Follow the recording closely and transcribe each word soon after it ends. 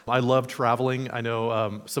I love traveling. I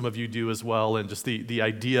know some of you do as well, and just the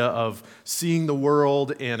idea of seeing the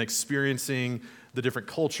world and experiencing the different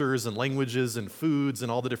cultures and languages and foods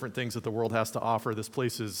and all the different things that the world has to offer. This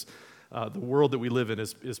place is, the world that we live in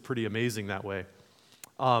is pretty amazing that way.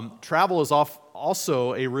 Travel is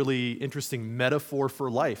also a really interesting metaphor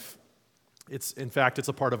for life. In fact, it's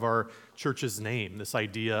a part of our church's name, this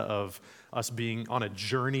idea of us being on a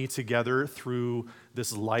journey together through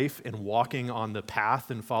this life and walking on the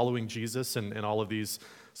path and following Jesus and all of these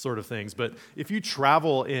sort of things. But if you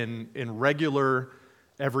travel in regular,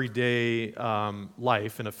 everyday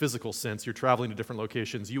life in a physical sense, you're traveling to different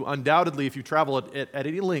locations, you undoubtedly, if you travel at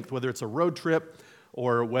any length, whether it's a road trip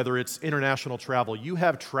or whether it's international travel, you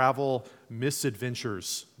have travel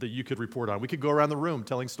misadventures that you could report on. We could go around the room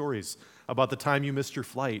telling stories about the time you missed your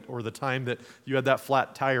flight or the time that you had that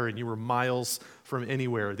flat tire and you were miles from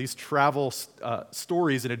anywhere. These travel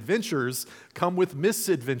stories and adventures come with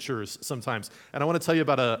misadventures sometimes. And I want to tell you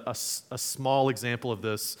about a small example of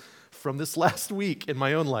this from this last week in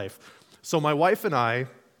my own life. So my wife and I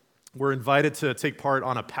were invited to take part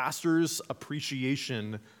on a pastor's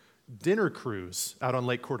appreciation dinner cruise out on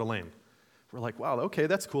Lake Coeur d'Alene. We're like, wow, okay,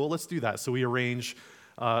 that's cool. Let's do that. So we arrange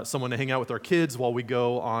someone to hang out with our kids while we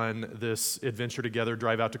go on this adventure together,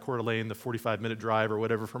 drive out to Coeur d'Alene, the 45-minute drive or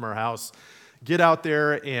whatever from our house, get out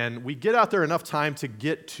there, and we get out there enough time to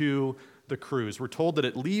get to the cruise. We're told that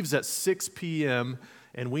it leaves at 6 p.m.,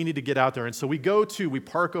 and we need to get out there. And so we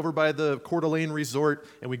park over by the Coeur d'Alene resort,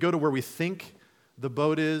 and we go to where we think the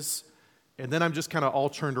boat is. And then I'm just kind of all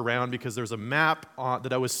turned around because there's a map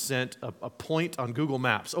that I was sent, a point on Google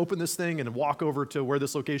Maps. Open this thing and walk over to where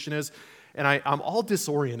this location is. And I'm all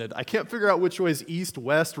disoriented. I can't figure out which way is east,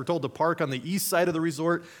 west. We're told to park on the east side of the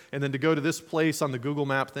resort and then to go to this place on the Google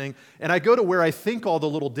Map thing. And I go to where I think all the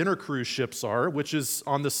little dinner cruise ships are, which is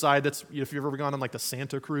on the side that's, if you've ever gone on like the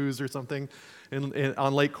Santa Cruise or something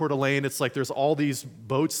on Lake Coeur d'Alene, it's like there's all these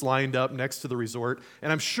boats lined up next to the resort.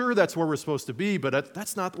 And I'm sure that's where we're supposed to be, but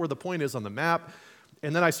that's not where the point is on the map.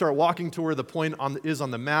 And then I start walking to where the point is on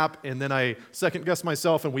the map, and then I second guess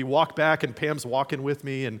myself, and we walk back, and Pam's walking with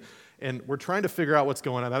me, and we're trying to figure out what's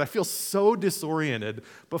going on. And I feel so disoriented.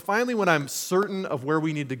 But finally, when I'm certain of where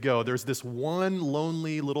we need to go, there's this one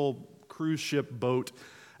lonely little cruise ship boat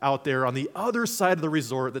out there on the other side of the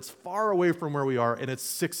resort that's far away from where we are, and it's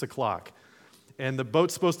 6 o'clock. And the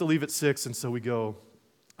boat's supposed to leave at 6, and so we go,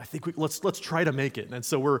 I think let's try to make it. And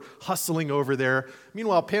so we're hustling over there.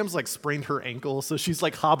 Meanwhile, Pam's like sprained her ankle, so she's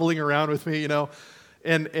like hobbling around with me,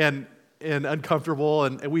 and uncomfortable.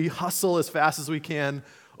 And we hustle as fast as we can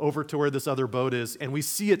over to where this other boat is, and we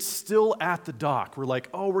see it still at the dock. We're like,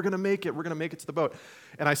 oh, we're going to make it to the boat.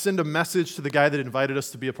 And I send a message to the guy that invited us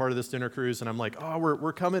to be a part of this dinner cruise, and I'm like, oh,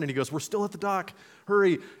 we're coming. And he goes, we're still at the dock,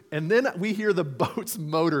 hurry. And then we hear the boat's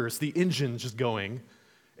motors, the engine just going,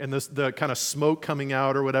 and the kind of smoke coming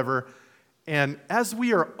out or whatever. And as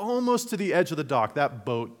we are almost to the edge of the dock, that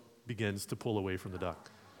boat begins to pull away from the dock.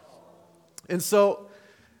 And so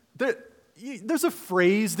there's a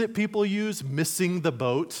phrase that people use, missing the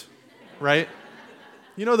boat, right?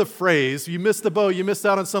 You know the phrase, you missed the boat, you missed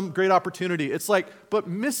out on some great opportunity. It's like, but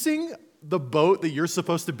missing the boat that you're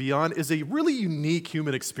supposed to be on is a really unique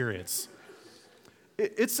human experience.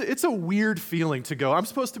 It's a weird feeling to go, I'm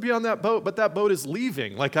supposed to be on that boat, but that boat is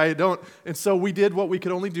leaving. And so we did what we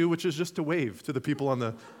could only do, which is just to wave to the people on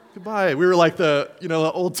the, goodbye. We were like the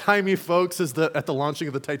old-timey folks at the launching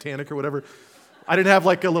of the Titanic or whatever. I didn't have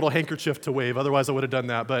like a little handkerchief to wave, otherwise I would have done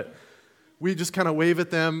that, but we just kind of wave at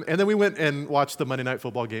them, and then we went and watched the Monday Night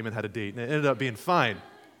Football game and had a date, and it ended up being fine.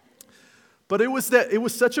 But it was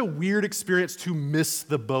such a weird experience to miss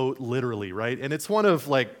the boat, literally, right? And it's one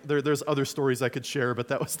of there's other stories I could share, but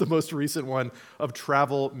that was the most recent one of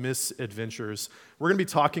travel misadventures. We're going to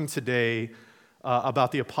be talking today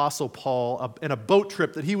about the Apostle Paul and a boat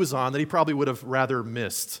trip that he was on that he probably would have rather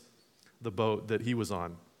missed the boat that he was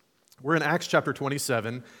on. We're in Acts chapter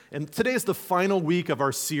 27, and today is the final week of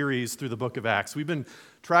our series through the book of Acts. We've been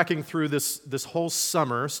tracking through this whole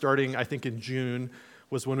summer, starting, I think, in June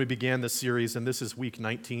was when we began this series, and this is week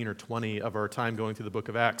 19 or 20 of our time going through the book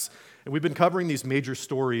of Acts. And we've been covering these major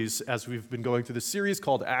stories as we've been going through the series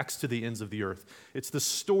called Acts to the Ends of the Earth. It's the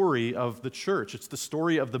story of the church. It's the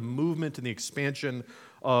story of the movement and the expansion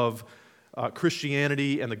of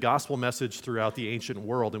Christianity and the gospel message throughout the ancient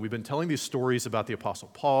world. And we've been telling these stories about the Apostle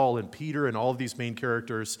Paul and Peter and all of these main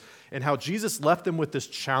characters and how Jesus left them with this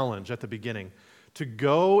challenge at the beginning to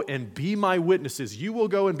go and be my witnesses. You will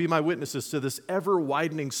go and be my witnesses to this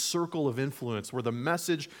ever-widening circle of influence where the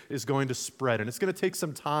message is going to spread. And it's going to take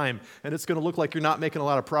some time, and it's going to look like you're not making a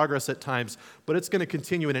lot of progress at times, but it's going to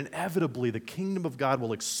continue, and inevitably the kingdom of God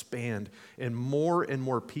will expand, and more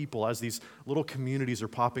people as these little communities are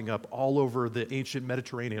popping up all over the ancient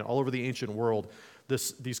Mediterranean, all over the ancient world.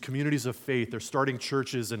 These communities of faith, they're starting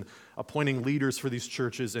churches and appointing leaders for these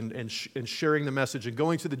churches and sharing the message and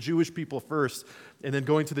going to the Jewish people first and then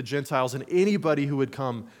going to the Gentiles, and anybody who would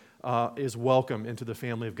come is welcome into the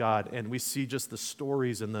family of God. And we see just the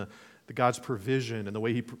stories and the God's provision and the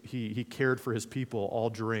way he cared for his people all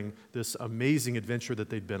during this amazing adventure that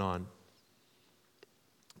they'd been on.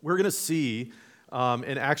 We're going to see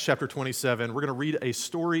in Acts chapter 27, we're going to read a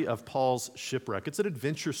story of Paul's shipwreck. It's an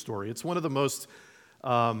adventure story. It's one of the most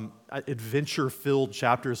adventure-filled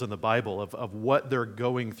chapters in the Bible of what they're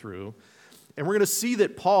going through. And we're going to see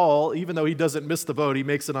that Paul, even though he doesn't miss the boat, he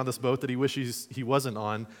makes it on this boat that he wishes he wasn't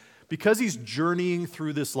on, because he's journeying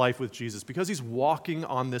through this life with Jesus, because he's walking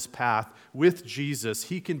on this path with Jesus,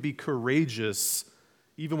 he can be courageous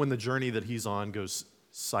even when the journey that he's on goes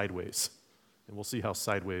sideways. And we'll see how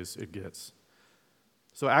sideways it gets.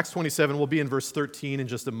 So Acts 27, we'll be in verse 13 in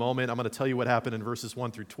just a moment. I'm going to tell you what happened in verses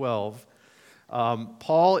 1 through 12.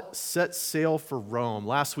 Paul set sail for Rome.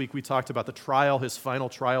 Last week we talked about the trial, his final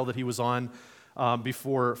trial that he was on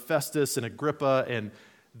before Festus and Agrippa, and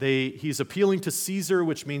he's appealing to Caesar,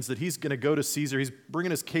 which means that he's going to go to Caesar. He's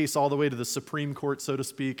bringing his case all the way to the Supreme Court, so to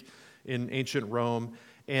speak, in ancient Rome.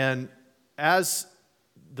 And as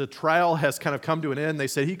the trial has kind of come to an end, they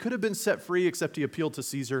said he could have been set free except he appealed to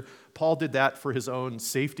Caesar. Paul did that for his own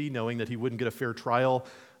safety, knowing that he wouldn't get a fair trial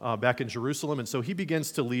back in Jerusalem. And so he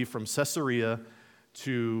begins to leave from Caesarea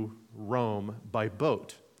to Rome by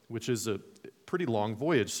boat, which is a pretty long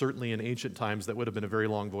voyage. Certainly in ancient times, that would have been a very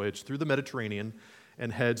long voyage through the Mediterranean,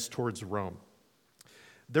 and heads towards Rome.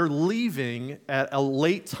 They're leaving at a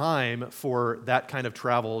late time for that kind of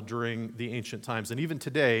travel during the ancient times. And even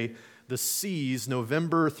today, the seas,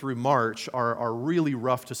 November through March, are really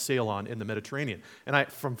rough to sail on in the Mediterranean. And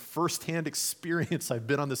from firsthand experience, I've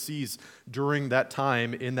been on the seas during that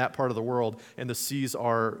time in that part of the world, and the seas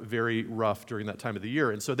are very rough during that time of the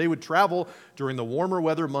year. And so they would travel during the warmer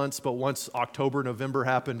weather months, but once October, November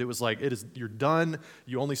happened, it was like, you're done,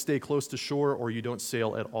 you only stay close to shore, or you don't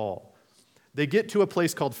sail at all. They get to a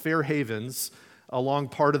place called Fair Havens along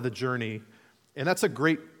part of the journey, and that's a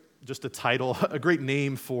great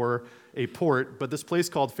name for a port, but this place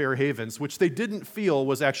called Fair Havens, which they didn't feel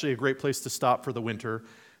was actually a great place to stop for the winter.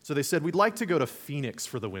 So they said, we'd like to go to Phoenix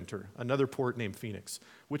for the winter, another port named Phoenix,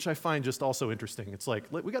 which I find just also interesting. It's like,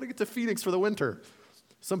 we got to get to Phoenix for the winter.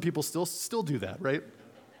 Some people still do that, right?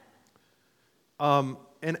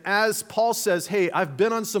 And as Paul says, hey, I've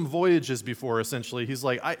been on some voyages before, essentially. He's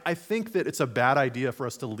like, I think that it's a bad idea for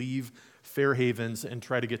us to leave Fair Havens and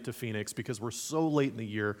try to get to Phoenix because we're so late in the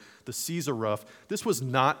year. The seas are rough. This was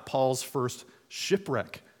not Paul's first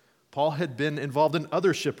shipwreck. Paul had been involved in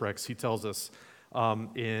other shipwrecks, he tells us,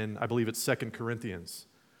 in, I believe it's 2 Corinthians.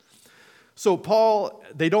 So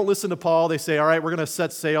they don't listen to Paul. They say, all right, we're going to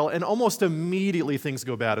set sail. And almost immediately things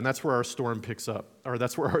go bad. And that's where our story picks up,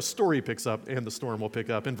 and the storm will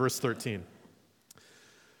pick up in verse 13.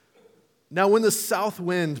 Now, when the south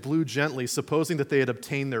wind blew gently, supposing that they had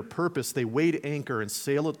obtained their purpose, they weighed anchor and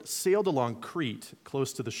sailed along Crete,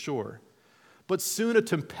 close to the shore. But soon a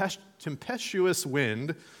tempestuous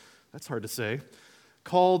wind, that's hard to say,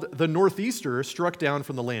 called the northeaster, struck down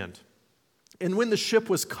from the land. And when the ship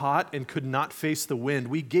was caught and could not face the wind,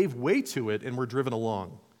 we gave way to it and were driven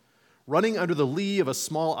along. Running under the lee of a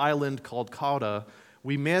small island called Cauda,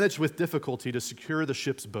 we managed with difficulty to secure the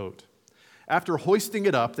ship's boat. After hoisting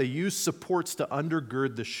it up, they used supports to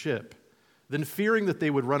undergird the ship. Then, fearing that they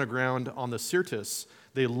would run aground on the Syrtis,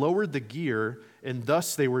 they lowered the gear, and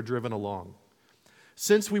thus they were driven along.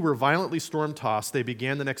 Since we were violently storm-tossed, they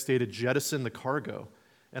began the next day to jettison the cargo.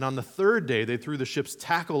 And on the third day, they threw the ship's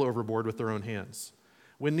tackle overboard with their own hands.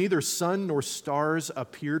 When neither sun nor stars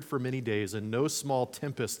appeared for many days, and no small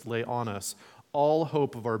tempest lay on us, all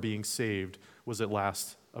hope of our being saved was at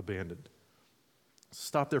last abandoned.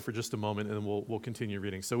 Stop there for just a moment, and then we'll continue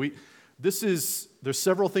reading. So there's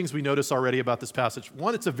several things we notice already about this passage.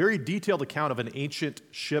 One, it's a very detailed account of an ancient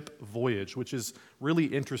ship voyage, which is really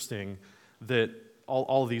interesting that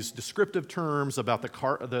all of these descriptive terms about the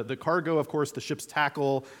cargo, of course, the ship's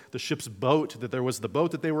tackle, the ship's boat, that there was the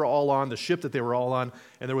boat that they were all on, the ship that they were all on,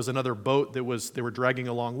 and there was another boat they were dragging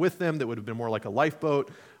along with them that would have been more like a lifeboat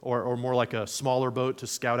or more like a smaller boat to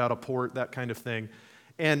scout out a port, that kind of thing.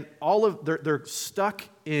 And they're stuck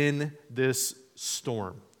in this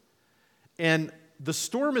storm. And the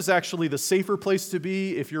storm is actually the safer place to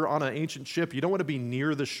be if you're on an ancient ship. You don't want to be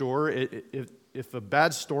near the shore. If a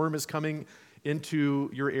bad storm is coming into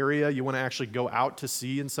your area, you want to actually go out to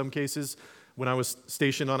sea in some cases. When I was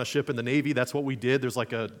stationed on a ship in the Navy, that's what we did. There's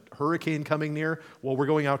like a hurricane coming near. Well, we're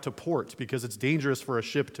going out to port because it's dangerous for a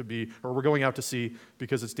ship to be, or we're going out to sea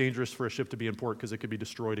because it's dangerous for a ship to be in port because it could be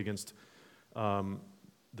destroyed against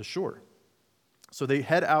the shore. So they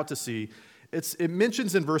head out to sea. It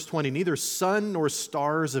mentions in verse 20, neither sun nor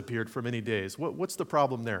stars appeared for many days. What's the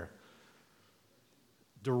problem there?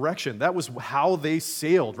 Direction. That was how they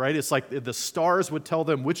sailed, right? It's like the stars would tell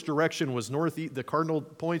them which direction was northeast, the cardinal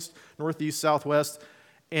points, northeast, southwest.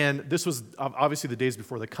 And this was obviously the days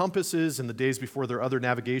before the compasses and the days before their other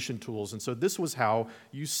navigation tools. And so this was how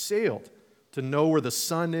you sailed, to know where the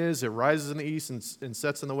sun is. It rises in the east and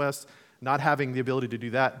sets in the west. Not having the ability to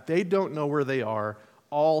do that, they don't know where they are.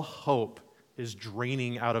 All hope is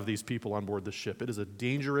draining out of these people on board the ship. It is a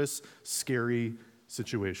dangerous, scary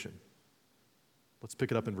situation. Let's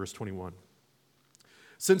pick it up in verse 21.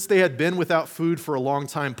 Since they had been without food for a long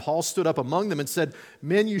time, Paul stood up among them and said,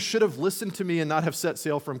 "Men, you should have listened to me and not have set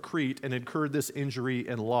sail from Crete and incurred this injury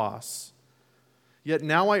and loss. Yet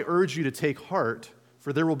now I urge you to take heart,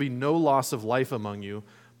 for there will be no loss of life among you,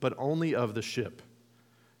 but only of the ship.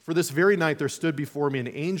 For this very night there stood before me an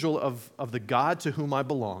angel of the God to whom I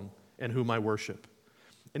belong and whom I worship.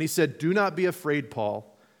 And he said, 'Do not be afraid,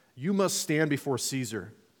 Paul. You must stand before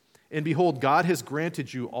Caesar. And behold, God has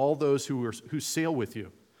granted you all those who sail with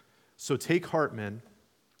you. So take heart, men,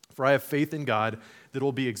 for I have faith in God that it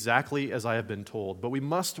will be exactly as I have been told. But we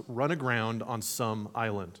must run aground on some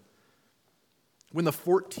island.' When the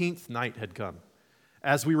 14th night had come,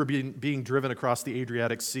 as we were being driven across the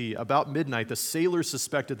Adriatic Sea, about midnight, the sailors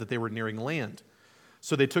suspected that they were nearing land.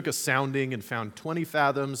 So they took a sounding and found 20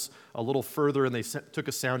 fathoms. A little further, and they took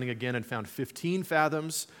a sounding again and found 15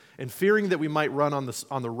 fathoms. And fearing that we might run on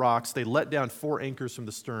the rocks, they let down 4 anchors from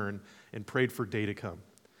the stern and prayed for day to come.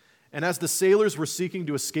 And as the sailors were seeking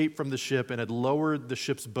to escape from the ship and had lowered the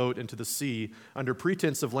ship's boat into the sea under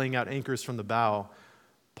pretense of laying out anchors from the bow,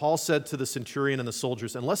 Paul said to the centurion and the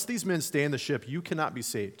soldiers, 'Unless these men stay in the ship, you cannot be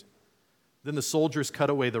saved.' Then the soldiers cut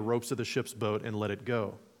away the ropes of the ship's boat and let it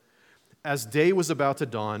go. As day was about to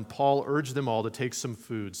dawn, Paul urged them all to take some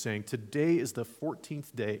food, saying, 'Today is the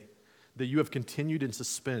 14th day that you have continued in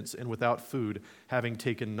suspense and without food, having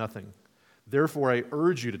taken nothing. Therefore I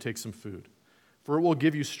urge you to take some food, for it will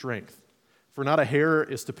give you strength. For not a hair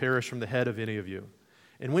is to perish from the head of any of you.'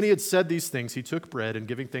 And when he had said these things, he took bread, and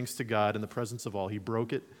giving thanks to God in the presence of all, he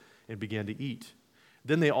broke it and began to eat.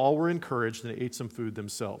 Then they all were encouraged, and they ate some food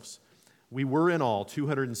themselves. We were in all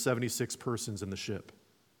 276 persons in the ship.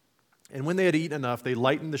 And when they had eaten enough, they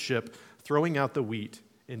lightened the ship, throwing out the wheat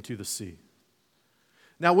into the sea.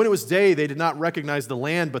 Now, when it was day, they did not recognize the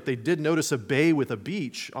land, but they did notice a bay with a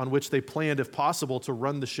beach on which they planned, if possible, to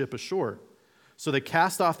run the ship ashore. So they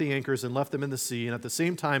cast off the anchors and left them in the sea, and at the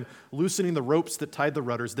same time, loosening the ropes that tied the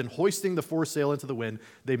rudders, then hoisting the foresail into the wind,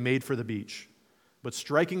 they made for the beach. But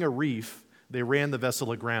striking a reef, they ran the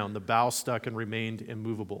vessel aground. The bow stuck and remained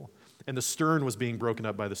immovable, and the stern was being broken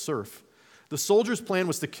up by the surf. The soldiers' plan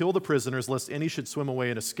was to kill the prisoners, lest any should swim away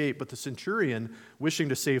and escape, but the centurion, wishing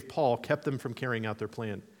to save Paul, kept them from carrying out their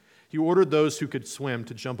plan. He ordered those who could swim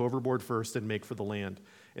to jump overboard first and make for the land,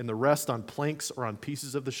 and the rest on planks or on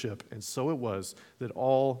pieces of the ship, and so it was that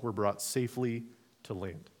all were brought safely to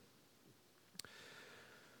land."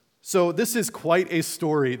 So this is quite a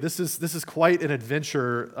story. This is quite an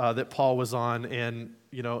adventure that Paul was on, and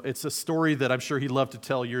it's a story that I'm sure he loved to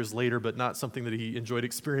tell years later, but not something that he enjoyed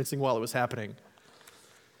experiencing while it was happening.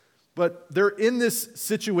 But they're in this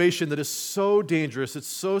situation that is so dangerous, it's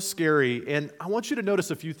so scary, and I want you to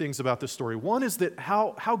notice a few things about this story. One is that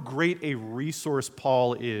how great a resource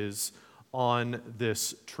Paul is on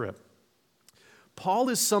this trip. Paul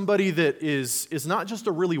is somebody that is not just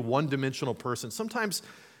a really one-dimensional person. Sometimes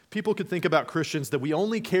people could think about Christians that we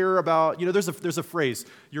only care about, there's a phrase,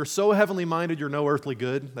 "You're so heavenly minded, you're no earthly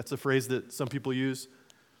good." That's a phrase that some people use.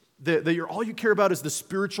 That all you care about is the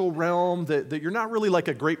spiritual realm, that you're not really like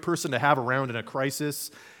a great person to have around in a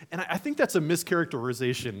crisis. And I think that's a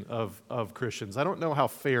mischaracterization of Christians. I don't know how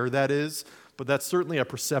fair that is, but that's certainly a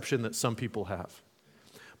perception that some people have.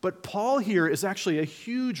 But Paul here is actually a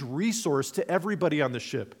huge resource to everybody on the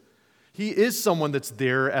ship. He is someone that's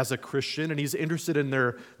there as a Christian, and he's interested in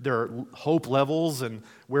their hope levels and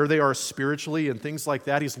where they are spiritually and things like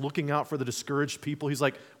that. He's looking out for the discouraged people. He's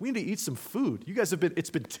like, "We need to eat some food. You guys it's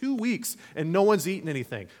been 2 weeks and no one's eaten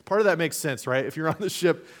anything." Part of that makes sense, right? If you're on the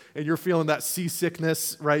ship and you're feeling that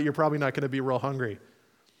seasickness, right, you're probably not going to be real hungry.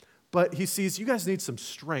 But he sees, you guys need some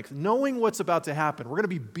strength. Knowing what's about to happen, we're going to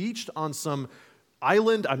be beached on some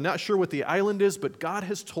island. I'm not sure what the island is, but God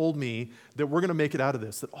has told me that we're going to make it out of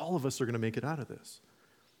this, that all of us are going to make it out of this.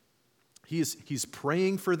 He's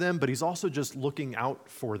praying for them, but he's also just looking out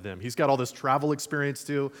for them. He's got all this travel experience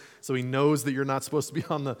too, so he knows that you're not supposed to be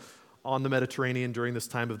on the Mediterranean during this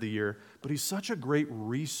time of the year. But he's such a great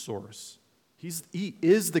resource. He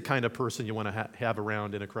is the kind of person you want to have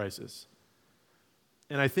around in a crisis.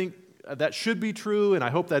 And I think that should be true, and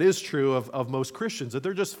I hope that is true of most Christians, that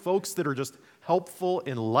they're just folks that are just helpful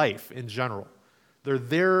in life in general. They're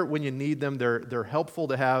there when you need them. They're helpful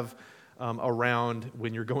to have around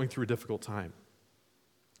when you're going through a difficult time.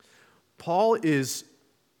 Paul is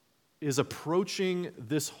approaching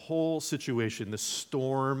this whole situation, this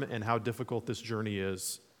storm and how difficult this journey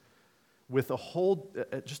is, with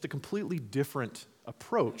just a completely different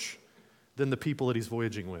approach than the people that he's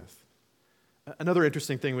voyaging with. Another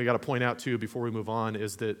interesting thing we got to point out too before we move on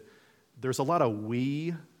is that there's a lot of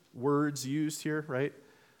we words used here, right?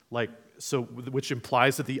 Which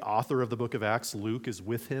implies that the author of the book of Acts, Luke, is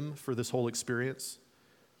with him for this whole experience.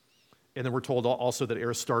 And then we're told also that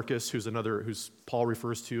Aristarchus, who's Paul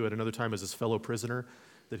refers to at another time as his fellow prisoner,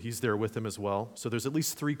 that he's there with him as well. So there's at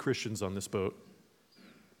least 3 Christians on this boat.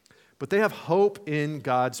 But they have hope in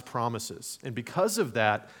God's promises. And because of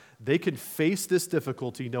that, they can face this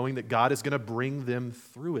difficulty knowing that God is going to bring them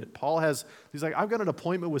through it. He's like, I've got an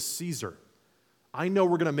appointment with Caesar. I know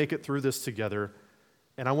we're going to make it through this together.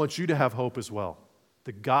 And I want you to have hope as well.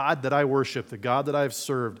 The God that I worship, the God that I've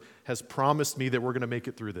served, has promised me that we're going to make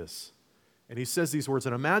it through this. And he says these words,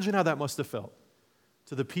 and imagine how that must have felt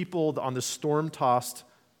to the people on the storm-tossed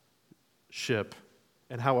ship,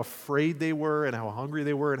 and how afraid they were, and how hungry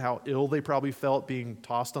they were, and how ill they probably felt being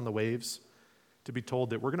tossed on the waves, to be told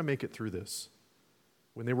that we're going to make it through this,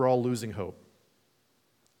 when they were all losing hope.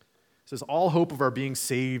 It says, all hope of our being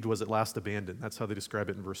saved was at last abandoned. That's how they describe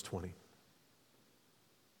it in verse 20.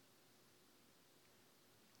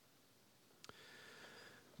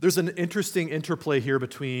 There's an interesting interplay here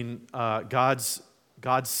between God's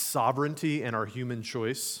sovereignty and our human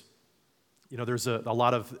choice. You know, there's a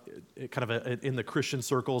lot of in the Christian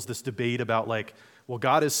circles this debate about well,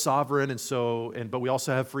 God is sovereign, but we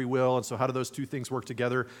also have free will, and so how do those two things work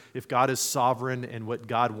together? If God is sovereign and what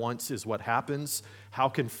God wants is what happens, how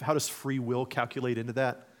does free will calculate into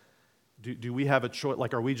that? Do we have a choice?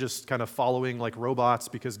 Are we just kind of following like robots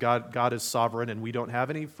because God is sovereign and we don't have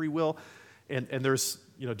any free will? And there's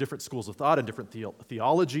different schools of thought and different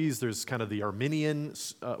theologies. There's kind of the Arminian,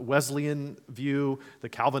 Wesleyan view, the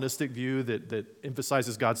Calvinistic view that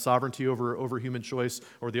emphasizes God's sovereignty over human choice,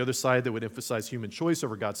 or the other side that would emphasize human choice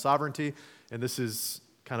over God's sovereignty. And this is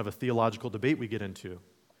kind of a theological debate we get into.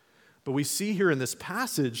 But we see here in this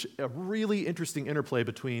passage a really interesting interplay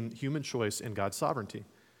between human choice and God's sovereignty.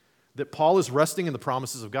 That Paul is resting in the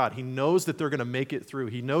promises of God. He knows that they're going to make it through.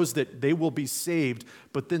 He knows that they will be saved,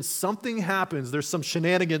 but then something happens. There's some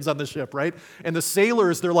shenanigans on the ship, right? And the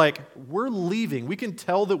sailors, they're like, we're leaving. We can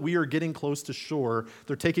tell that we are getting close to shore.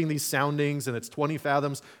 They're taking these soundings, and it's 20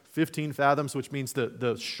 fathoms, 15 fathoms, which means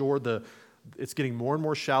the shore, it's getting more and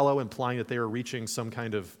more shallow, implying that they are reaching some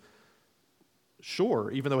kind of shore.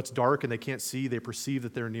 Even though it's dark and they can't see, they perceive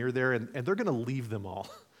that they're near there, and they're going to leave them all.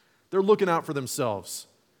 They're looking out for themselves.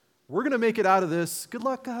 We're going to make it out of this. Good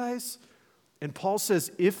luck, guys. And Paul says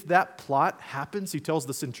if that plot happens, he tells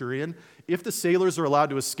the centurion, if the sailors are allowed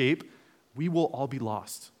to escape, we will all be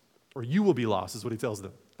lost. Or you will be lost, is what he tells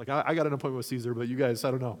them. I got an appointment with Caesar, but you guys,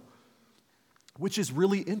 I don't know. Which is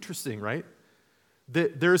really interesting, right?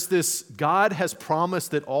 That there's this, God has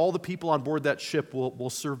promised that all the people on board that ship will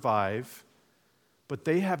survive, but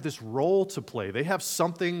they have this role to play. They have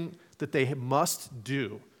something that they must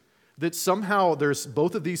do. That somehow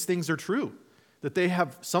both of these things are true, that they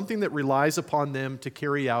have something that relies upon them to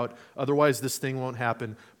carry out, otherwise this thing won't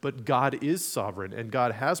happen, but God is sovereign and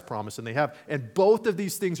God has promised, and both of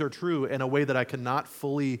these things are true in a way that I cannot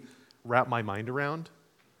fully wrap my mind around,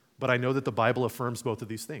 but I know that the Bible affirms both of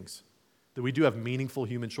these things, that we do have meaningful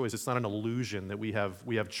human choice. It's not an illusion that we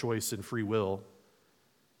have choice and free will,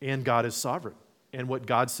 and God is sovereign, and what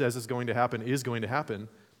God says is going to happen,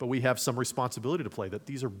 but we have some responsibility to play, that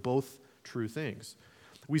these are both true things.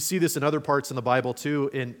 We see this in other parts in the Bible too.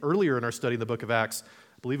 Earlier in our study in the book of Acts,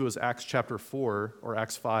 I believe it was Acts chapter 4 or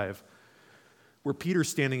Acts 5, where Peter's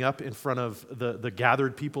standing up in front of the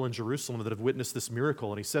gathered people in Jerusalem that have witnessed this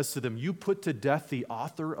miracle, and he says to them, you put to death the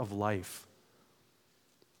author of life.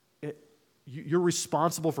 You're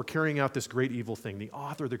responsible for carrying out this great evil thing, the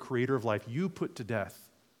author, the creator of life, you put to death.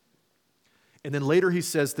 And then later he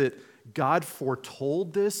says that God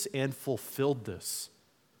foretold this and fulfilled this.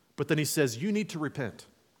 But then he says, you need to repent.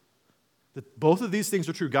 That both of these things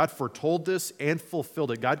are true. God foretold this and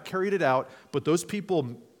fulfilled it. God carried it out, but those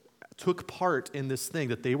people took part in this thing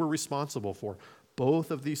that they were responsible for.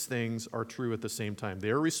 Both of these things are true at the same time.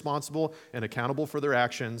 They are responsible and accountable for their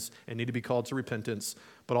actions and need to be called to repentance.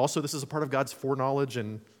 But also, this is a part of God's foreknowledge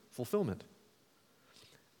and fulfillment.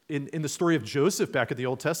 In the story of Joseph back in the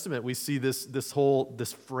Old Testament, we see this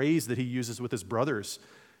phrase that he uses with his brothers.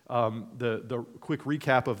 The quick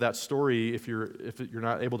recap of that story, if you're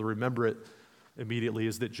not able to remember it immediately,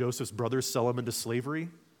 is that Joseph's brothers sell him into slavery.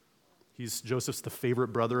 Joseph's the favorite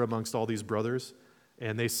brother amongst all these brothers,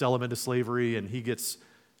 and they sell him into slavery, and he gets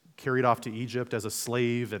carried off to Egypt as a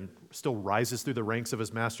slave and still rises through the ranks of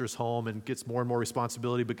his master's home and gets more and more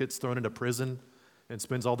responsibility, but gets thrown into prison and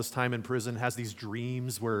spends all this time in prison, has these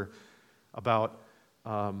dreams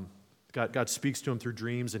God speaks to him through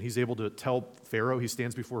dreams, and he's able to tell Pharaoh. He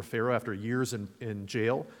stands before Pharaoh after years in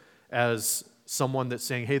jail as someone that's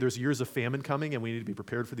saying, hey, there's years of famine coming, and we need to be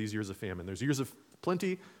prepared for these years of famine. There's years of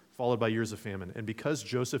plenty, followed by years of famine. And because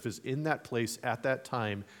Joseph is in that place at that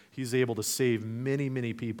time, he's able to save many,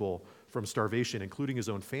 many people from starvation, including his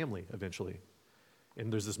own family eventually.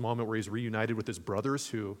 And there's this moment where he's reunited with his brothers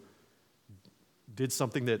who did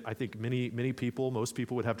something that I think most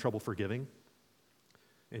people would have trouble forgiving.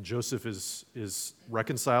 And Joseph is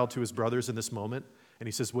reconciled to his brothers in this moment. And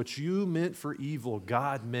he says, what you meant for evil,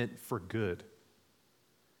 God meant for good.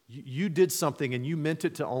 You did something and you meant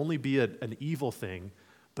it to only be an evil thing,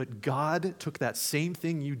 but God took that same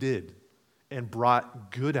thing you did and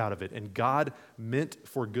brought good out of it. And God meant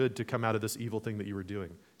for good to come out of this evil thing that you were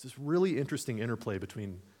doing. It's this really interesting interplay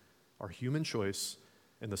between our human choice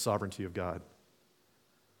and the sovereignty of God.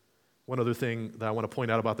 One other thing that I want to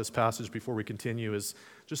point out about this passage before we continue is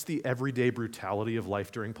just the everyday brutality of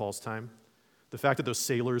life during Paul's time. The fact that those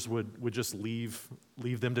sailors would just leave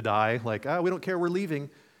them to die, like, we don't care, we're leaving.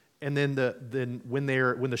 And then when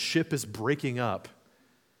the ship is breaking up,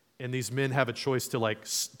 and these men have a choice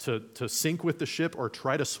to sink with the ship or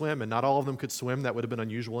try to swim, and not all of them could swim. That would have been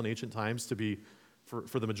unusual in ancient times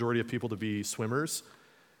for the majority of people to be swimmers.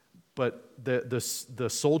 But the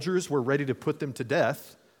soldiers were ready to put them to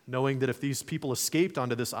death, knowing that if these people escaped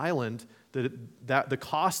onto this island, that the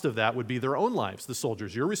cost of that would be their own lives, the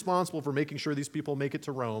soldiers. You're responsible for making sure these people make it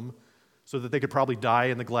to Rome so that they could probably die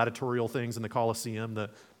in the gladiatorial things in the Colosseum,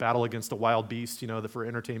 the battle against a wild beast, for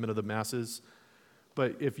entertainment of the masses.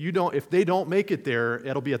 But if they don't make it there,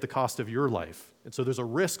 it'll be at the cost of your life. And so there's a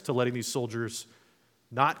risk to letting these soldiers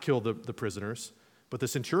not kill the prisoners. But the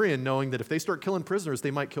centurion, knowing that if they start killing prisoners,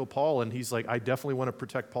 they might kill Paul, and he's like, I definitely want to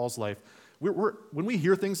protect Paul's life. When we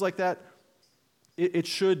hear things like that, it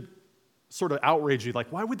should sort of outrage you.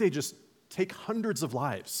 Like, why would they just take hundreds of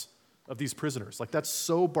lives of these prisoners? Like, that's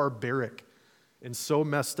so barbaric and so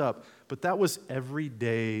messed up. But that was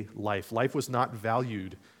everyday life. Life was not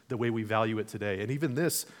valued the way we value it today. And even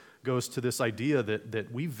this goes to this idea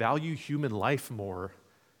that we value human life more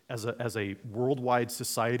as a worldwide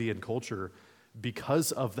society and culture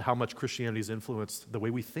because of how much Christianity has influenced the way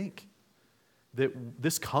we think. That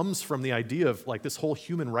this comes from the idea of, this whole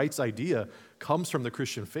human rights idea comes from the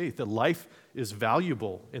Christian faith, that life is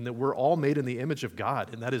valuable and that we're all made in the image of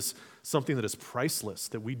God, and that is something that is priceless,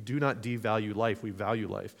 that we do not devalue life, we value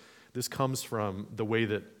life. This comes from the way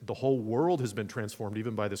that the whole world has been transformed,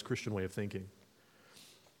 even by this Christian way of thinking.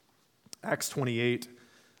 Acts 28,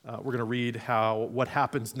 we're going to read what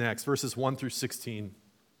happens next, verses 1 through 16.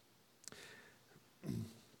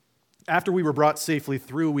 After we were brought safely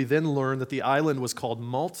through, we then learned that the island was called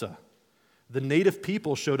Malta. The native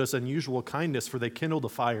people showed us unusual kindness, for they kindled a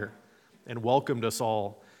fire and welcomed us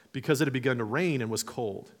all, because it had begun to rain and was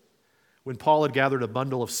cold. When Paul had gathered a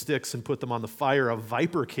bundle of sticks and put them on the fire, a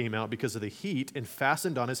viper came out because of the heat and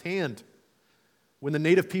fastened on his hand. When the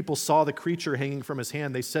native people saw the creature hanging from his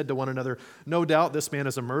hand, they said to one another, "No doubt this man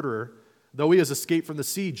is a murderer. Though he has escaped from the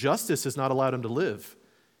sea, justice has not allowed him to live."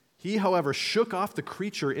 He, however, shook off the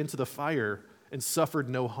creature into the fire and suffered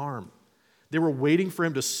no harm. They were waiting for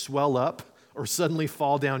him to swell up or suddenly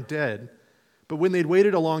fall down dead. But when they'd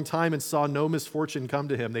waited a long time and saw no misfortune come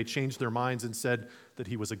to him, they changed their minds and said that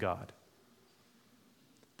he was a god.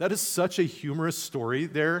 That is such a humorous story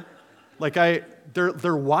there.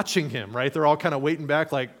 They're watching him, right? They're all kind of waiting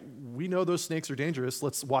back like, we know those snakes are dangerous.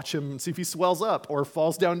 Let's watch him and see if he swells up or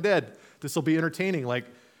falls down dead. This will be entertaining.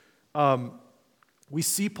 We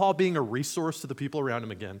see Paul being a resource to the people around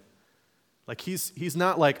him again. He's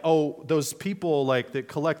not like, those people that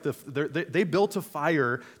collect they built a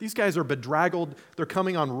fire. These guys are bedraggled. They're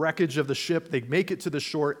coming on wreckage of the ship. They make it to the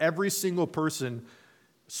shore. Every single person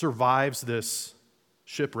survives this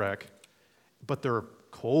shipwreck, but they're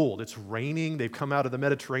cold. It's raining. They've come out of the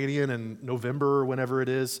Mediterranean in November or whenever it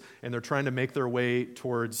is, and they're trying to make their way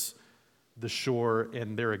towards the shore,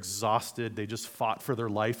 and they're exhausted. They just fought for their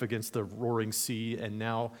life against the roaring sea, and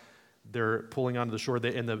now they're pulling onto the shore.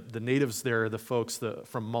 And the natives there, the folks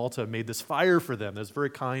from Malta, made this fire for them that's very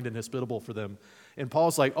kind and hospitable for them. And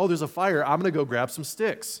Paul's like, oh, there's a fire. I'm going to go grab some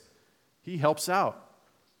sticks. He helps out.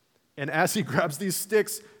 And as he grabs these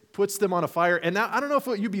sticks, puts them on a fire. And now, I don't know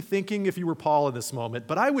what you'd be thinking if you were Paul in this moment,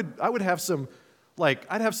 but I would have some,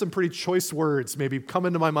 I'd have some pretty choice words maybe come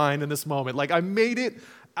into my mind in this moment. Like, I made it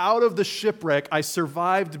out of the shipwreck. I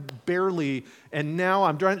survived barely, and now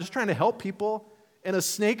I'm just trying to help people, and a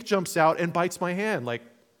snake jumps out and bites my hand. Like,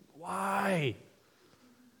 why?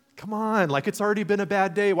 Come on, like it's already been a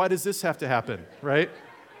bad day. Why does this have to happen, right?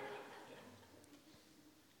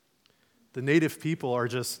 The native people are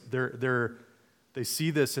just, they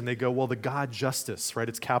see this and they go, well, the God justice, right?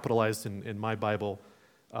 It's capitalized in my Bible.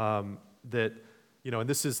 That, and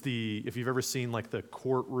this is if you've ever seen like the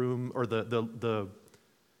courtroom or the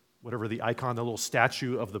whatever the icon, the little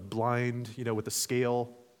statue of the blind, with the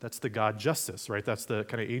scale, that's the God justice, right? That's the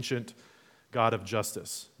kind of ancient God of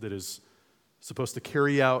justice that is supposed to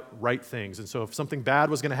carry out right things. And so if something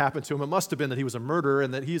bad was going to happen to him, it must have been that he was a murderer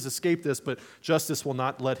and that he's escaped this, but justice will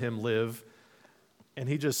not let him live. And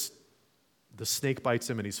the snake bites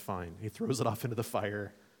him and he's fine. He throws it off into the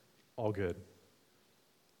fire. All good.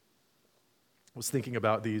 I was thinking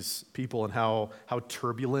about these people and how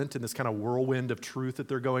turbulent in this kind of whirlwind of truth that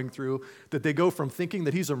they're going through, that they go from thinking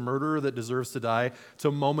that he's a murderer that deserves to die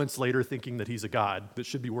to moments later thinking that he's a God that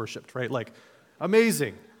should be worshiped, right? Like,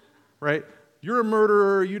 amazing, right? You're a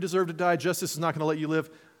murderer, you deserve to die, justice is not going to let you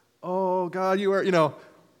live. Oh, God, you are,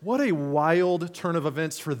 what a wild turn of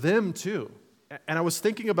events for them, too. And I was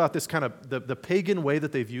thinking about this kind of the pagan way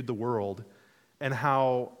that they viewed the world and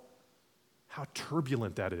how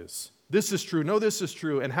turbulent that is. This is true, no, this is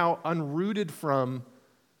true, and how unrooted from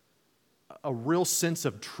a real sense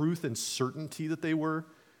of truth and certainty that they were,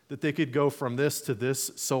 that they could go from this to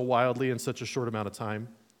this so wildly in such a short amount of time.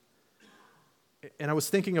 And I was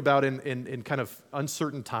thinking about in kind of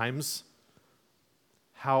uncertain times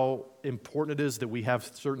how important it is that we have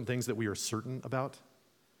certain things that we are certain about,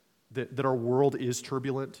 that our world is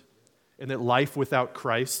turbulent, and that life without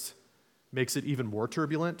Christ makes it even more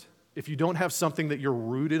turbulent. If you don't have something that you're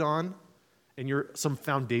rooted on and some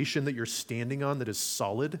foundation that you're standing on that is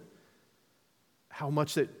solid, how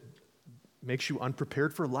much that makes you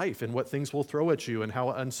unprepared for life and what things will throw at you and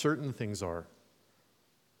how uncertain things are.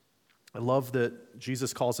 I love that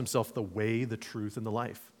Jesus calls himself the way, the truth, and the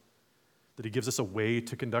life, that he gives us a way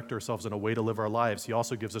to conduct ourselves and a way to live our lives. He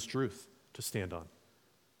also gives us truth to stand on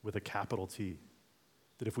with a capital T,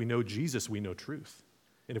 that if we know Jesus, we know truth.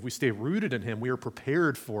 And if we stay rooted in him, we are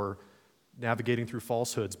prepared for navigating through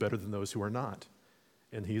falsehoods better than those who are not.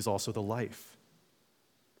 And he is also the life.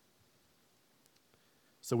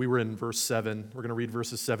 So we were in verse 7. We're going to read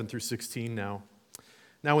verses 7 through 16 now.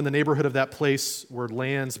 Now in the neighborhood of that place were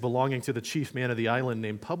lands belonging to the chief man of the island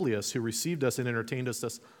named Publius, who received us and entertained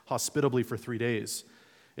us hospitably for 3 days.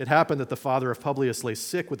 It happened that the father of Publius lay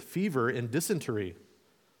sick with fever and dysentery.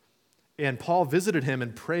 And Paul visited him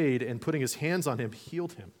and prayed, and putting his hands on him,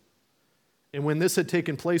 healed him. And when this had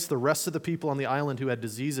taken place, the rest of the people on the island who had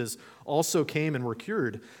diseases also came and were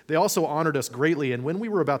cured. They also honored us greatly, and when we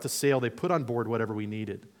were about to sail, they put on board whatever we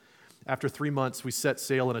needed. After 3 months, we set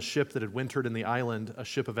sail in a ship that had wintered in the island, a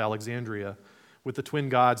ship of Alexandria, with the twin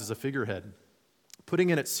gods as a figurehead.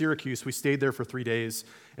 Putting in at Syracuse, we stayed there for 3 days,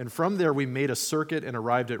 and from there we made a circuit and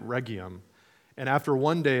arrived at Rhegium. And after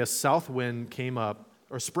 1 day, a south wind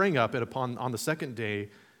sprang up, and on the second day,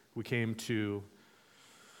 we came to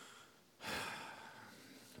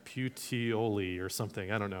Puteoli or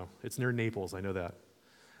something. I don't know. It's near Naples, I know that.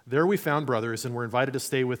 There we found brothers and were invited to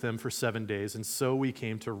stay with them for 7 days, and so we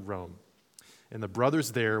came to Rome. And the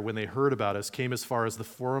brothers there, when they heard about us, came as far as the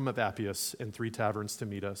Forum of Appius and 3 taverns to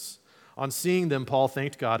meet us. On seeing them, Paul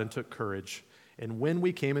thanked God and took courage. And when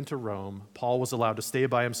we came into Rome, Paul was allowed to stay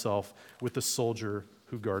by himself with the soldier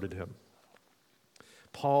who guarded him.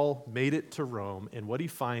 Paul made it to Rome, and what he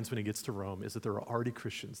finds when he gets to Rome is that there are already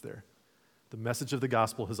Christians there. The message of the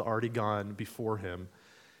gospel has already gone before him.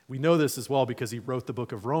 We know this as well because he wrote the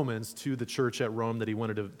book of Romans to the church at Rome that he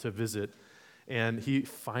wanted to visit, and he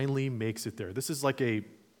finally makes it there. This is like a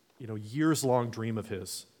years-long dream of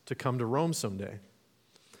his to come to Rome someday.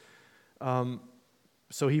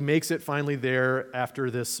 So he makes it finally there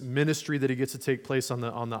after this ministry that he gets to take place on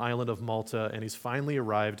the island of Malta, and he's finally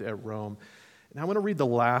arrived at Rome. And I want to read the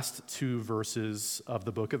last 2 verses of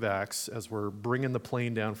the book of Acts as we're bringing the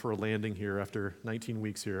plane down for a landing here after 19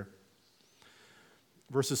 weeks here.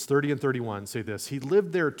 verses 30 and 31 say this: "He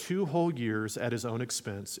lived there 2 whole years at his own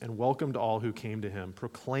expense and welcomed all who came to him,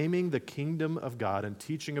 proclaiming the kingdom of God and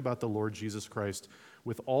teaching about the Lord Jesus Christ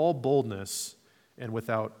with all boldness and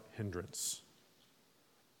without hindrance."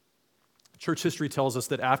 Church history tells us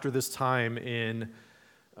that after this time in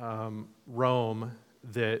Rome,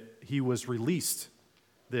 that he was released,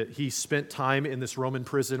 that he spent time in this Roman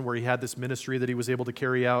prison where he had this ministry that he was able to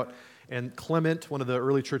carry out. And Clement, one of the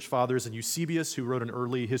early church fathers, and Eusebius, who wrote an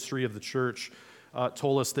early history of the church,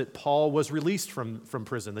 told us that Paul was released from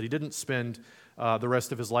prison, that he didn't spend the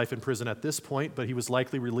rest of his life in prison at this point, but he was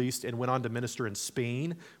likely released and went on to minister in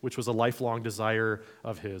Spain, which was a lifelong desire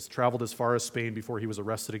of his. Traveled as far as Spain before he was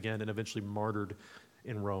arrested again and eventually martyred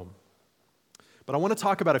in Rome. But I want to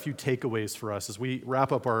talk about a few takeaways for us as we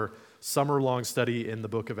wrap up our summer-long study in the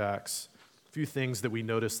book of Acts. A few things that we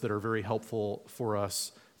notice that are very helpful for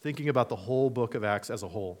us, thinking about the whole book of Acts as a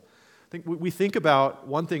whole. I think we think about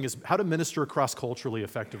one thing is how to minister cross-culturally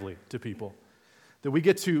effectively to people. That we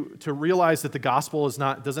get to realize that the gospel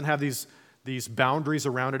doesn't have these boundaries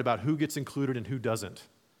around it about who gets included and who doesn't.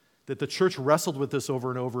 That the church wrestled with this over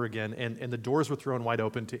and over again, and the doors were thrown wide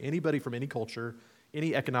open to anybody from any culture,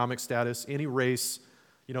 any economic status, any race.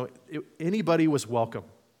 Anybody was welcome.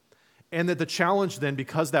 And that the challenge then,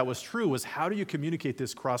 because that was true, was how do you communicate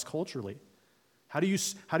this cross-culturally? How do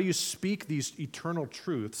you speak these eternal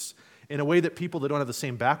truths in a way that people that don't have the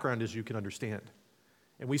same background as you can understand?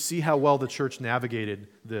 And we see how well the church navigated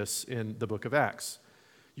this in the book of Acts.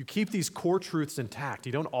 You keep these core truths intact.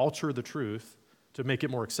 You don't alter the truth to make it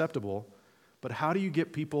more acceptable, but how do you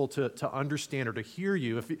get people to understand or to hear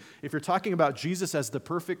you? If you're talking about Jesus as the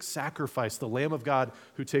perfect sacrifice, the Lamb of God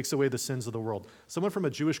who takes away the sins of the world, someone from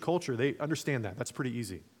a Jewish culture, they understand that. That's pretty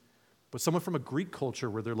easy. But someone from a Greek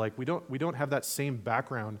culture where they're like, we don't have that same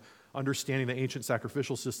background understanding the ancient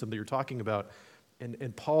sacrificial system that you're talking about.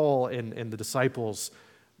 And Paul and the disciples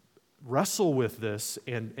wrestle with this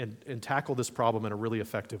and tackle this problem in a really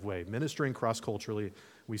effective way. Ministering cross-culturally,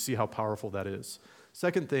 we see how powerful that is.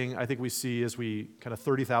 Second thing I think we see as we kind of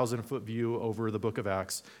 30,000-foot view over the book of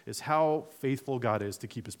Acts is how faithful God is to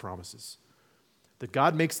keep his promises. That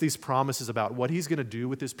God makes these promises about what he's going to do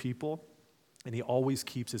with his people, and he always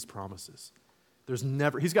keeps his promises.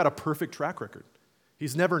 He's got a perfect track record.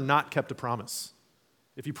 He's never not kept a promise.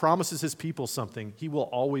 If he promises his people something, he will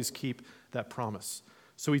always keep that promise.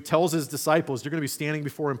 So he tells his disciples, you're going to be standing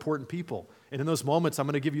before important people. And in those moments, I'm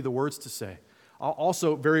going to give you the words to say.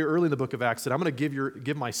 Also, very early in the book of Acts, said, I'm going to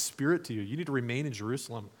give my spirit to you. You need to remain in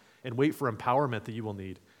Jerusalem and wait for empowerment that you will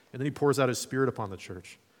need. And then he pours out his spirit upon the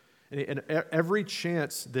church. And every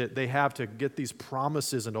chance that they have to get these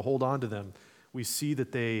promises and to hold on to them, we see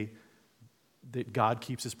that God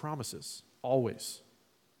keeps his promises, always.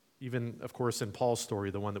 Even, of course, in Paul's story,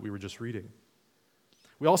 the one that we were just reading.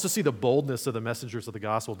 We also see the boldness of the messengers of the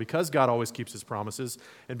gospel. Because God always keeps his promises,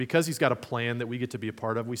 and because he's got a plan that we get to be a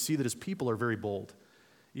part of, we see that his people are very bold.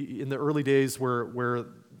 In the early days where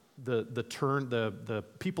the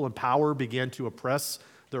people in power began to oppress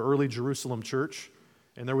the early Jerusalem church,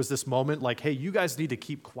 and there was this moment like, hey, you guys need to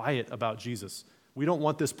keep quiet about Jesus. We don't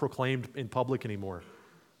want this proclaimed in public anymore.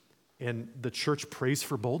 And the church prays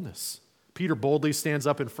for boldness. Peter boldly stands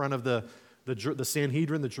up in front of the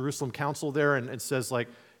Sanhedrin, the Jerusalem council there, and says like,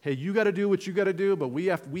 hey, you got to do what you got to do, but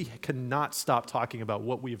we cannot stop talking about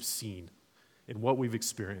what we have seen and what we've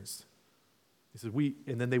experienced. He said,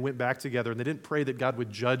 and then they went back together, and they didn't pray that God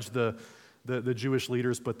would judge the Jewish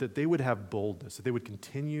leaders, but that they would have boldness, that they would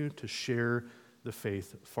continue to share the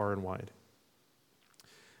faith far and wide.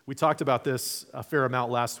 We talked about this a fair amount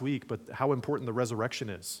last week, but how important the resurrection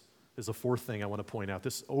is a fourth thing I want to point out.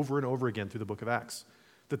 This over and over again through the book of Acts.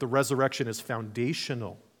 That the resurrection is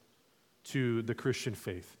foundational to the Christian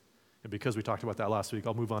faith. And because we talked about that last week,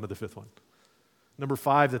 I'll move on to the fifth one. Number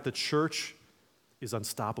 5, that the church is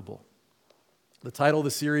unstoppable. The title of the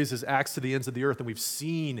series is Acts to the Ends of the Earth, and we've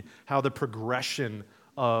seen how the progression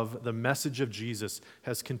of the message of Jesus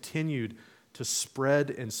has continued to spread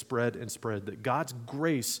and spread and spread, that God's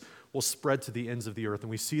grace will spread to the ends of the earth. And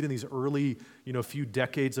we see it in these early, few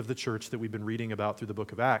decades of the church that we've been reading about through the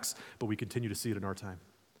book of Acts, but we continue to see it in our time.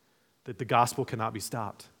 That the gospel cannot be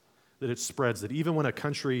stopped, that it spreads, that even when a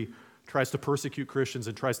country tries to persecute Christians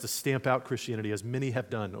and tries to stamp out Christianity, as many have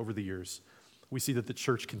done over the years, we see that the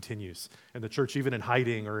church continues. And the church, even in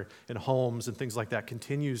hiding or in homes and things like that,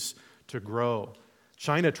 continues to grow.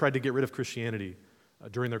 China tried to get rid of Christianity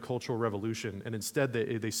during their Cultural Revolution, and instead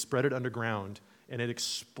they spread it underground, and it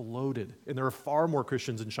exploded. And there are far more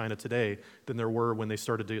Christians in China today than there were when they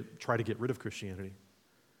started to try to get rid of Christianity.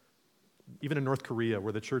 Even in North Korea,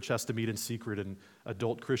 where the church has to meet in secret and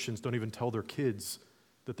adult Christians don't even tell their kids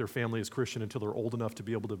that their family is Christian until they're old enough to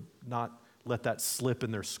be able to not let that slip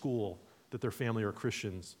in their school, that their family are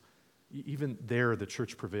Christians. Even there, the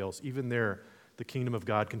church prevails. Even there, the kingdom of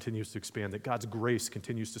God continues to expand, that God's grace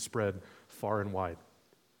continues to spread far and wide.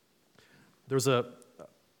 There's a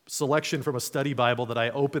selection from a study Bible that I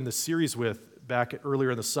opened the series with back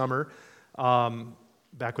earlier in the summer,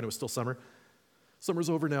 back when it was still summer. Summer's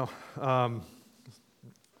over now.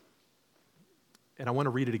 And I want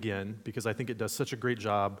to read it again because I think it does such a great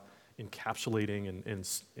job encapsulating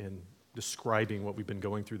and describing what we've been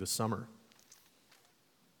going through this summer.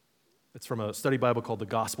 It's from a study Bible called the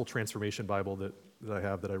Gospel Transformation Bible that I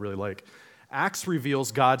have that I really like. Acts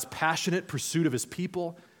reveals God's passionate pursuit of his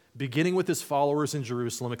people, beginning with his followers in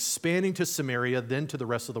Jerusalem, expanding to Samaria, then to the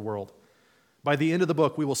rest of the world. By the end of the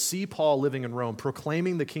book, we will see Paul living in Rome,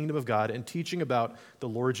 proclaiming the kingdom of God and teaching about the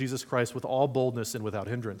Lord Jesus Christ with all boldness and without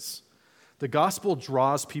hindrance. The gospel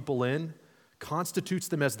draws people in, constitutes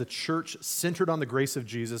them as the church centered on the grace of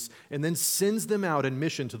Jesus, and then sends them out in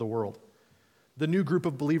mission to the world. The new group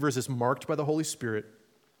of believers is marked by the Holy Spirit,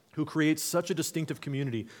 who creates such a distinctive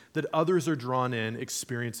community that others are drawn in,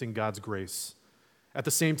 experiencing God's grace. At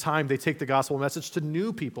the same time, they take the gospel message to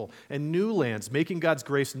new people and new lands, making God's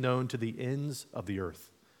grace known to the ends of the earth.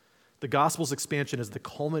 The gospel's expansion is the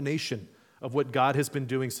culmination of what God has been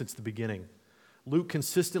doing since the beginning. Luke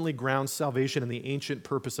consistently grounds salvation in the ancient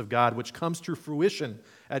purpose of God, which comes to fruition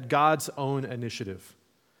at God's own initiative.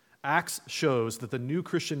 Acts shows that the new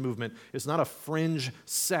Christian movement is not a fringe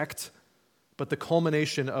sect, but the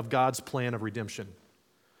culmination of God's plan of redemption.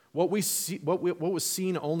 What was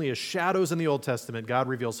seen only as shadows in the Old Testament, God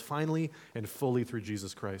reveals finally and fully through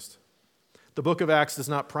Jesus Christ. The book of Acts does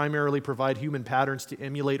not primarily provide human patterns to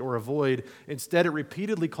emulate or avoid. Instead, it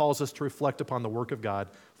repeatedly calls us to reflect upon the work of God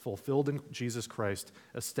fulfilled in Jesus Christ,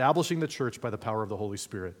 establishing the church by the power of the Holy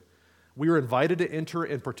Spirit. We are invited to enter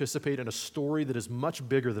and participate in a story that is much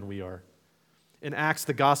bigger than we are. In Acts,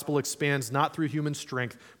 the gospel expands not through human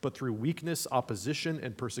strength, but through weakness, opposition,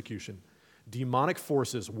 and persecution. Demonic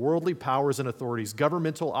forces, worldly powers and authorities,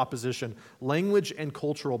 governmental opposition, language and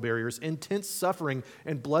cultural barriers, intense suffering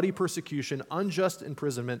and bloody persecution, unjust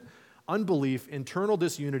imprisonment, unbelief, internal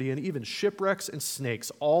disunity, and even shipwrecks and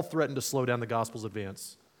snakes all threaten to slow down the gospel's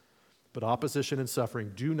advance. But opposition and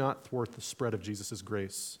suffering do not thwart the spread of Jesus'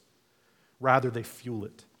 grace. Rather, they fuel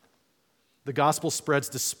it. The gospel spreads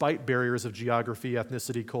despite barriers of geography,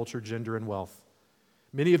 ethnicity, culture, gender, and wealth.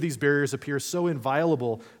 Many of these barriers appear so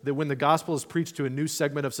inviolable that when the gospel is preached to a new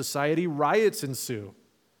segment of society, riots ensue.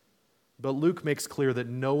 But Luke makes clear that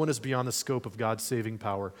no one is beyond the scope of God's saving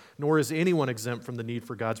power, nor is anyone exempt from the need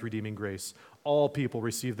for God's redeeming grace. All people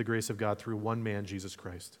receive the grace of God through one man, Jesus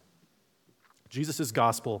Christ. Jesus'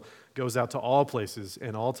 gospel goes out to all places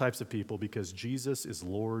and all types of people because Jesus is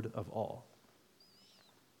Lord of all.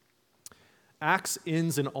 Acts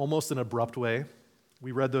ends in almost an abrupt way.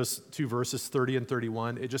 We read those two verses, 30 and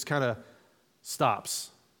 31. It just kind of stops.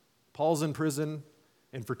 Paul's in prison,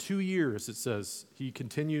 and for 2 years, it says, he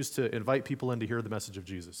continues to invite people in to hear the message of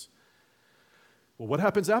Jesus. Well, what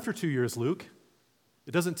happens after 2 years, Luke?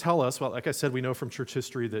 It doesn't tell us. Well, like I said, we know from church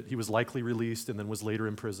history that he was likely released and then was later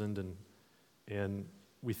imprisoned, and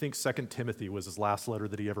we think 2 Timothy was his last letter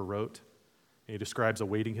that he ever wrote. And he describes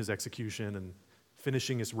awaiting his execution and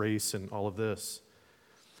finishing his race and all of this.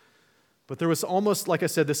 But there was almost, like I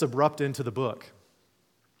said, this abrupt end to the book,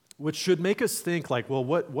 which should make us think like, well,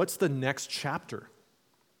 what's the next chapter?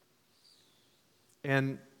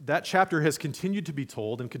 And that chapter has continued to be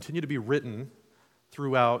told and continued to be written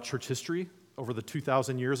throughout church history over the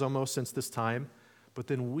 2,000 years almost since this time. But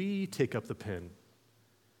then we take up the pen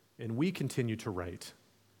and we continue to write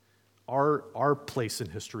our place in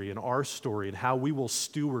history and our story and how we will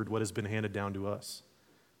steward what has been handed down to us.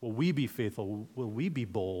 Will we be faithful? Will we be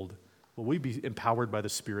bold? Will we be empowered by the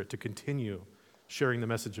Spirit to continue sharing the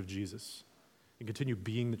message of Jesus and continue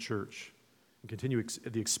being the church and continue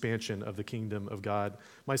the expansion of the kingdom of God?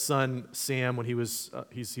 My son, Sam, when he was,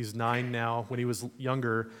 he's 9 now, when he was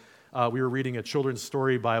younger, we were reading a children's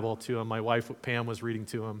story Bible to him. My wife, Pam, was reading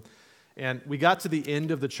to him. And we got to the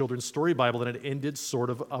end of the children's story Bible, and it ended sort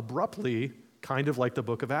of abruptly, kind of like the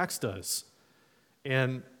book of Acts does.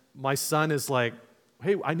 And my son is like,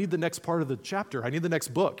 hey, I need the next part of the chapter. I need the next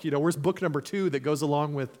book. Where's book number 2 that goes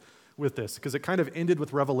along with this? Because it kind of ended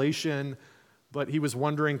with Revelation, but he was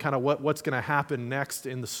wondering kind of what's going to happen next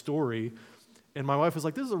in the story. And my wife was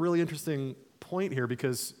like, this is a really interesting point here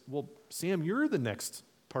because, well, Sam, you're the next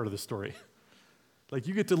part of the story. Like,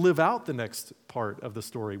 you get to live out the next part of the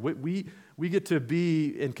story. We get to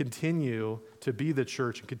be and continue to be the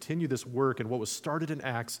church and continue this work. And what was started in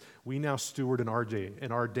Acts, we now steward in our day,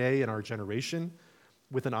 in our generation.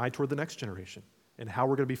 with an eye toward the next generation and how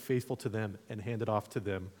we're going to be faithful to them and hand it off to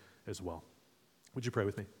them as well. Would you pray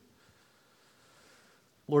with me?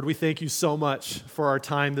 Lord, we thank you so much for our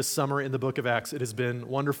time this summer in the book of Acts. It has been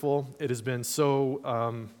wonderful. It has been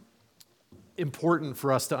so important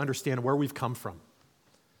for us to understand where we've come from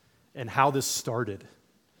and how this started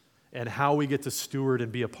and how we get to steward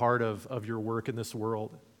and be a part of your work in this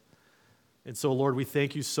world. And so, Lord, we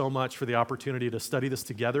thank you so much for the opportunity to study this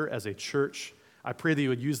together as a church. I pray that you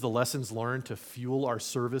would use the lessons learned to fuel our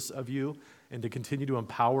service of you and to continue to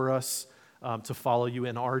empower us to follow you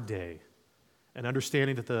in our day. And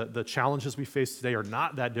understanding that the challenges we face today are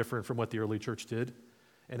not that different from what the early church did.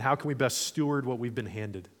 And how can we best steward what we've been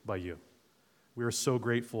handed by you? We are so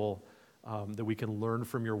grateful that we can learn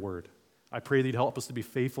from your word. I pray that you'd help us to be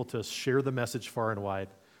faithful to share the message far and wide,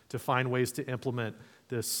 to find ways to implement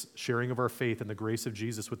this sharing of our faith and the grace of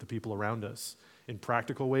Jesus with the people around us in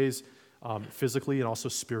practical ways, physically and also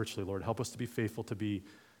spiritually, Lord. Help us to be faithful, to be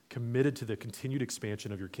committed to the continued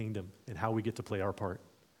expansion of your kingdom and how we get to play our part.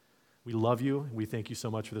 We love you, and we thank you so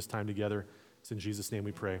much for this time together. It's in Jesus' name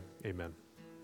we pray. Amen.